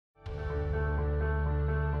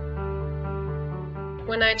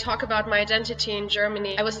When I talk about my identity in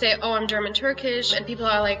Germany, I would say, oh, I'm German Turkish, and people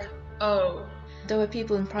are like, oh. There were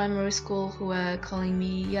people in primary school who were calling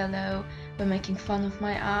me yellow, were making fun of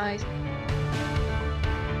my eyes.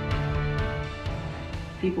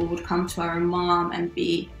 People would come to our mom and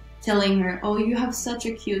be telling her, oh, you have such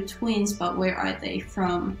a cute twins, but where are they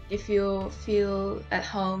from? If you feel at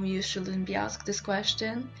home, you shouldn't be asked this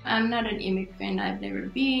question. I'm not an immigrant, I've never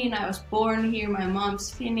been, I was born here, my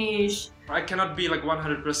mom's Finnish. I cannot be like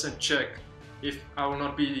 100% Czech if I will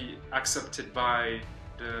not be accepted by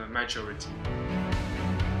the majority.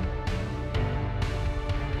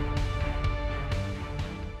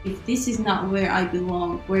 If this is not where I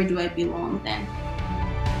belong, where do I belong then?